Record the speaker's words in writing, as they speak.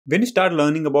When you start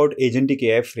learning about agentic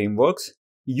AI frameworks,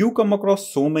 you come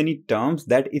across so many terms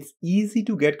that it's easy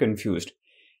to get confused.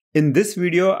 In this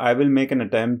video, I will make an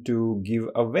attempt to give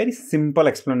a very simple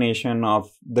explanation of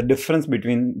the difference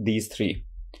between these three.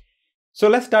 So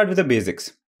let's start with the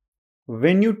basics.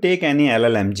 When you take any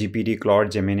LLM, GPT,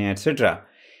 Claude, Gemini, etc.,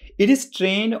 it is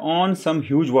trained on some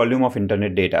huge volume of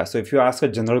internet data. So if you ask a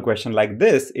general question like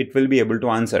this, it will be able to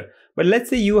answer. But let's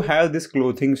say you have this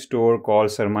clothing store called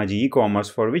Sarmaji e-commerce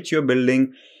for which you're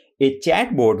building a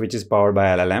chatbot which is powered by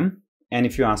LLM. And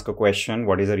if you ask a question,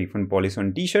 what is a refund policy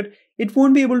on t-shirt, it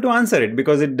won't be able to answer it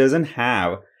because it doesn't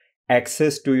have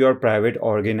access to your private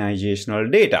organizational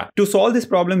data. To solve this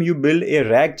problem, you build a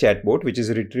RAG chatbot, which is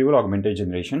retrieval augmented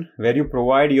generation, where you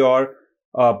provide your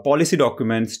policy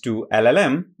documents to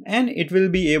LLM and it will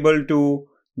be able to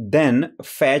then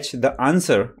fetch the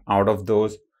answer out of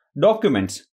those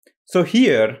documents. So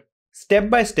here, step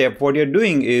by step, what you're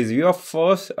doing is you are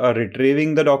first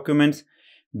retrieving the documents,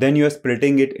 then you are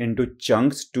splitting it into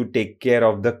chunks to take care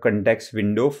of the context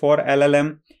window for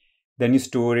LLM. Then you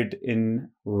store it in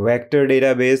vector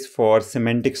database for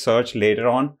semantic search later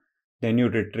on. Then you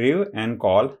retrieve and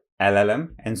call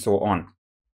LLM and so on.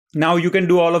 Now you can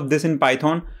do all of this in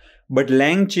Python, but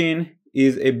LangChain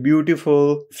is a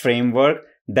beautiful framework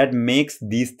that makes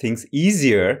these things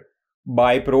easier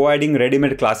by providing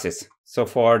ready-made classes. So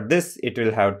for this, it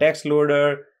will have text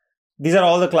loader. These are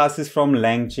all the classes from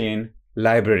LangChain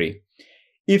library.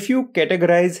 If you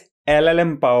categorize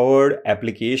LLM-powered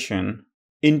application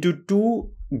into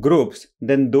two groups,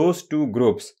 then those two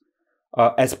groups,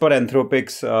 as per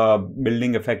Anthropic's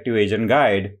Building Effective Agent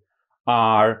Guide,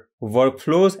 are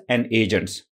workflows and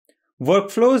agents.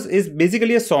 Workflows is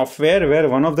basically a software where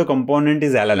one of the component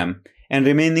is LLM and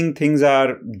remaining things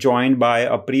are joined by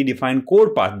a predefined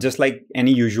code path, just like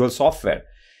any usual software.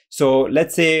 So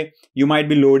let's say you might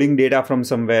be loading data from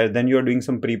somewhere, then you're doing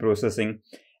some pre-processing,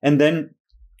 and then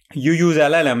you use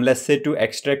LLM, let's say, to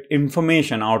extract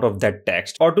information out of that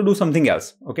text or to do something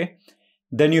else, okay?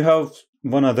 Then you have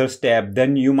one other step,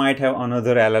 then you might have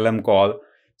another LLM call.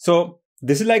 So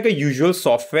this is like a usual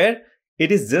software.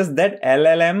 It is just that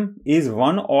LLM is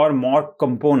one or more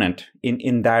component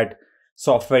in that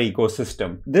software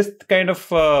ecosystem. This kind of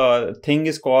thing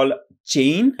is called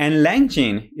chain, and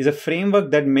LangChain is a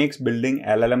framework that makes building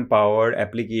LLM powered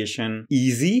application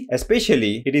easy.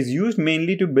 Especially it is used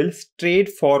mainly to build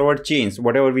straightforward chains,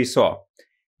 whatever we saw.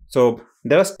 So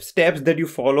there are steps that you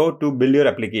follow to build your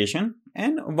application,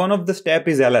 and one of the step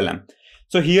is LLM.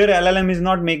 So here LLM is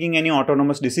not making any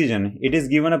autonomous decision. It is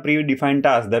given a predefined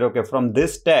task that, okay, from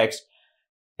this text,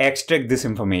 extract this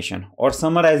information or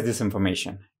summarize this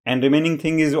information. And remaining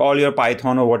thing is all your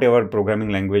Python or whatever programming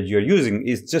language you're using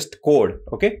is just code,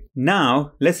 okay?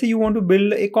 Now, let's say you want to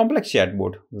build a complex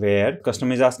chatbot where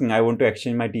customer is asking, I want to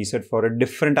exchange my t-shirt for a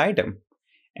different item.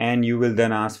 And you will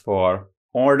then ask for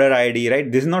order ID,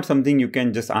 right? This is not something you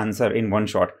can just answer in one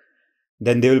shot.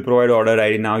 Then they will provide order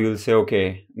ID. Now you'll say,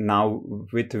 okay, now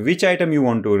with which item you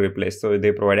want to replace. So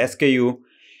they provide SKU,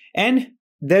 and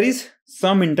there is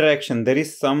some interaction. There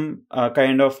is some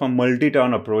kind of a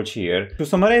multi-turn approach here. To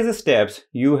summarize the steps,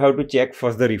 you have to check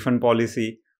first the refund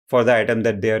policy for the item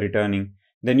that they are returning.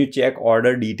 Then you check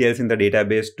order details in the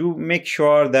database to make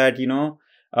sure that, you know,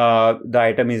 the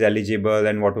item is eligible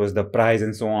and what was the price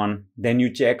and so on. Then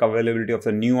you check availability of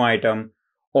the new item,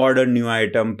 order new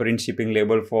item, print shipping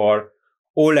label for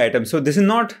old item. So this is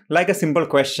not like a simple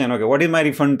question, okay, what is my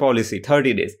refund policy?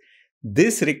 30 days.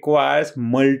 This requires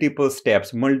multiple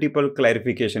steps, multiple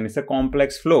clarification. It's a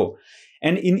complex flow.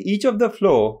 And in each of the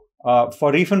flow,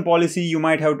 for refund policy, you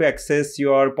might have to access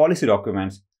your policy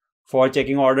documents. For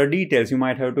checking order details, you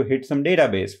might have to hit some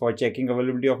database. For checking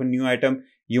availability of a new item,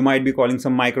 you might be calling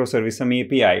some microservice, some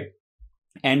API.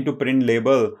 And to print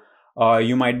label,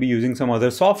 you might be using some other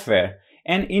software.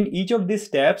 And in each of these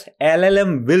steps,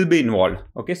 LLM will be involved.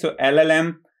 Okay, so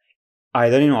LLM,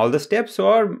 either in all the steps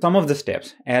or some of the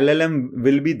steps, LLM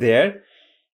will be there.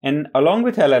 And along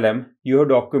with LLM, you have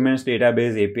documents,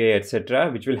 database, API,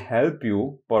 etc., which will help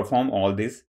you perform all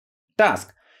these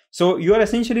tasks. So you are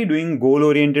essentially doing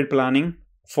goal-oriented planning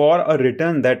for a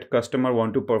return that customer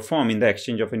want to perform in the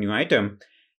exchange of a new item.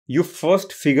 You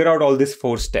first figure out all these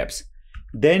 4 steps.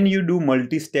 Then you do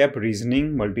multi-step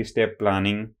reasoning, multi-step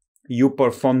planning. You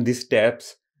perform these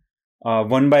steps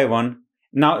one by one.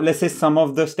 Now, let's say some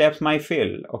of the steps might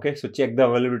fail. Okay, so check the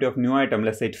availability of new item.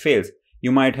 Let's say it fails.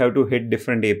 You might have to hit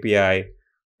different API,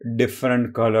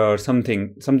 different color,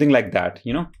 something like that,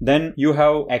 you know. Then you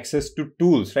have access to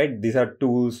tools, right? These are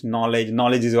tools,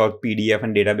 knowledge is all PDF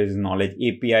and database is knowledge,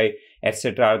 API,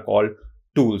 etc. are called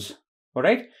tools. All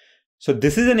right. So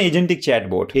this is an agentic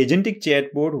chatbot. Agentic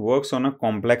chatbot works on a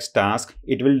complex task.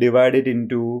 It will divide it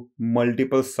into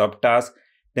multiple subtasks.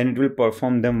 Then it will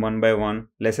perform them one by one.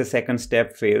 Let's say second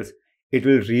step fails, it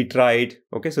will retry it.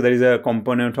 Okay, so there is a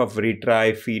component of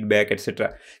retry, feedback,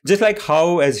 etc. Just like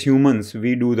how as humans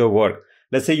we do the work.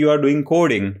 Let's say you are doing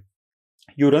coding.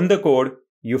 You run the code,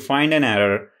 you find an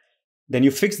error, then you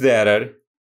fix the error.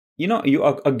 You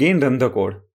again run the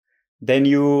code. Then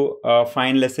you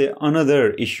find, let's say,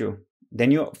 another issue. Then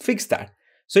you fix that.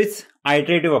 So it's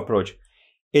iterative approach.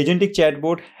 Agentic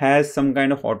chatbot has some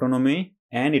kind of autonomy,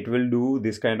 and it will do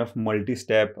this kind of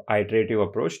multi-step iterative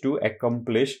approach to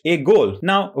accomplish a goal.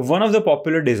 Now, one of the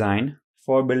popular design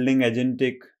for building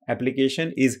agentic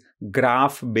application is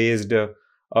graph-based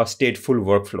stateful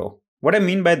workflow. What I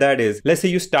mean by that is, let's say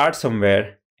you start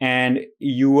somewhere and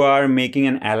you are making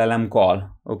an LLM call,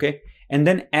 okay? And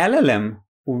then LLM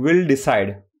will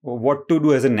decide what to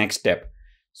do as a next step.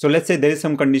 So let's say there is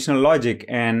some conditional logic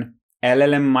and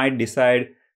LLM might decide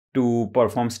to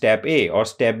perform step A or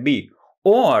step B,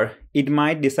 or it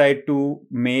might decide to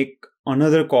make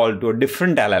another call to a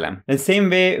different LLM. The same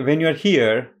way, when you're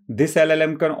here, this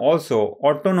LLM can also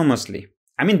autonomously,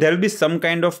 there will be some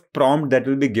kind of prompt that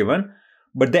will be given,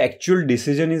 but the actual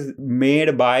decision is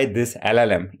made by this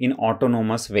LLM in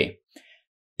autonomous way.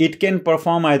 It can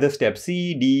perform either step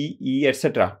C, D, E,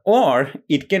 etc. Or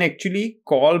it can actually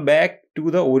call back to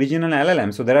the original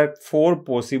LLM. So there are 4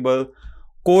 possible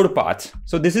code paths.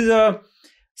 So this is a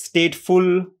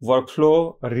stateful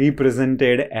workflow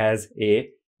represented as a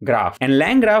graph. And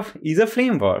LangGraph is a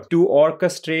framework to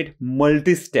orchestrate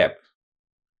multi-step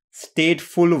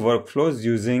stateful workflows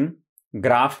using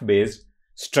graph-based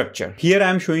structure. Here I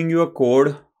am showing you a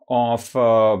code of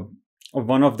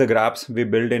one of the graphs we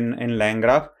built in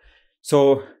LangGraph.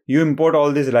 So you import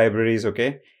all these libraries,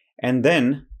 okay? And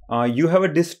then you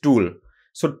have this tool.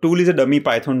 So tool is a dummy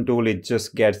Python tool. It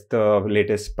just gets the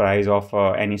latest price of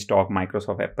any stock,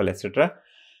 Microsoft, Apple, etc.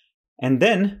 And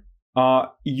then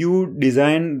you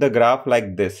design the graph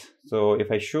like this. So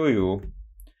if I show you,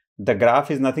 the graph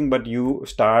is nothing but you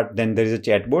start, then there is a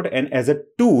chatbot, and as a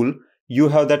tool, you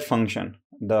have that function,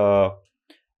 the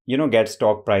get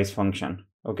stock price function.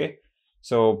 Okay.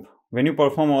 So when you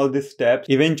perform all these steps,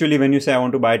 eventually when you say I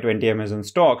want to buy 20 Amazon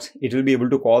stocks, it will be able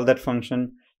to call that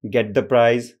function, get the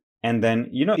price, and then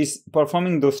it's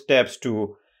performing those steps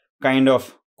to kind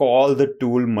of call the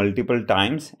tool multiple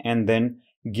times and then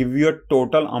give you a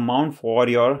total amount for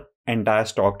your entire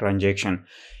stock transaction.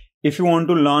 If you want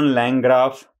to learn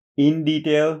LangGraph in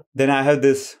detail, then I have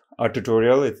this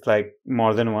tutorial. It's like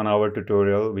more than 1 hour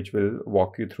tutorial which will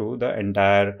walk you through the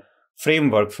entire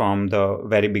framework from the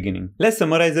very beginning. Let's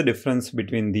summarize the difference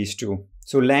between these two.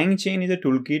 So LangChain is a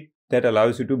toolkit that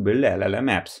allows you to build LLM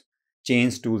apps,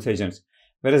 chains, tools, agents,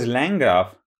 whereas LangGraph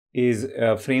is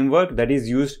a framework that is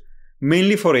used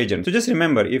mainly for agents. So just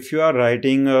remember, if you are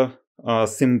writing a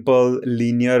simple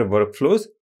linear workflows,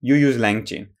 you use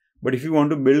LangChain. But if you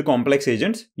want to build complex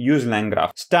agents, use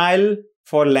LangGraph. Style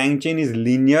for LangChain is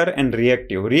linear and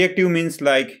reactive. Reactive means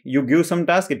like you give some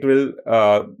task, it will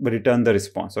return the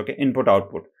response, okay, input,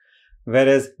 output.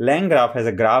 Whereas LangGraph has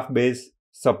a graph base,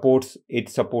 it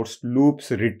supports loops,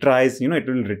 retries, it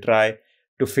will retry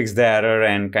to fix the error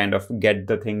and kind of get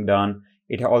the thing done.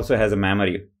 It also has a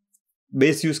memory.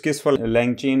 Base use case for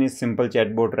LangChain is simple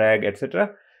chatbot, RAG,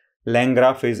 etc.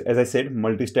 LangGraph is, as I said,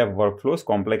 multi-step workflows,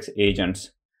 complex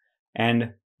agents.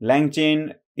 And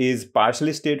LangChain is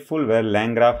partially stateful, where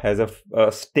LangGraph has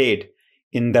a state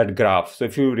in that graph. So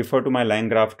if you refer to my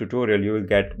LangGraph tutorial, you will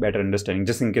get better understanding,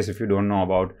 just in case if you don't know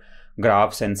about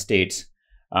graphs and states.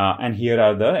 And here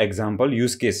are the example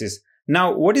use cases.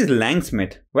 Now, what is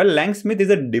LangSmith? Well, LangSmith is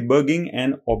a debugging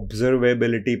and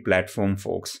observability platform,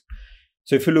 folks.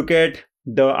 So if you look at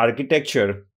the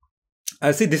architecture,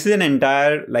 see, this is an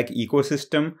entire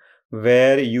ecosystem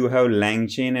where you have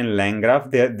LangChain and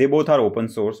LangGraph. They both are open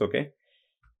source, okay?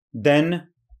 Then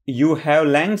you have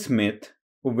LangSmith,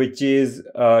 which is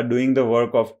doing the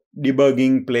work of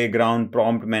debugging, playground,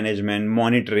 prompt management,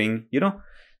 monitoring,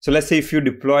 So let's say if you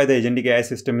deploy the agentic AI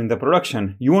system in the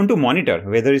production, you want to monitor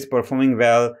whether it's performing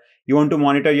well. You want to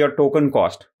monitor your token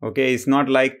cost, okay? It's not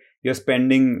like you're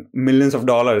spending millions of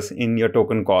dollars in your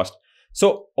token cost.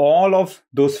 So all of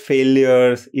those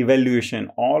failures, evaluation,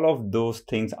 all of those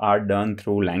things are done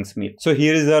through LangSmith. So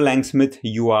here is the LangSmith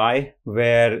UI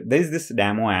where there is this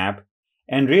demo app.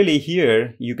 And really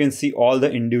here you can see all the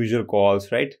individual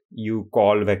calls, right? You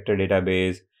call vector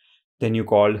database, then you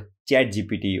called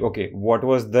ChatGPT. Okay, what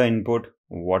was the input?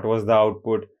 What was the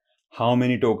output? How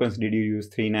many tokens did you use?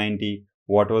 390.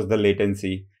 What was the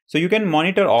latency? So you can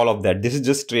monitor all of that. This is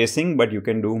just tracing, but you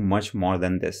can do much more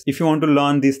than this. If you want to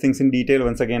learn these things in detail,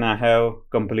 once again, I have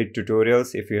complete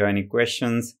tutorials. If you have any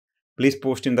questions, please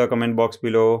post in the comment box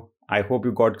below. I hope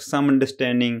you got some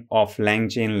understanding of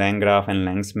LangChain, LangGraph and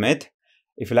LangSmith.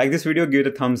 If you like this video, give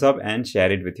it a thumbs up and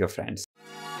share it with your friends.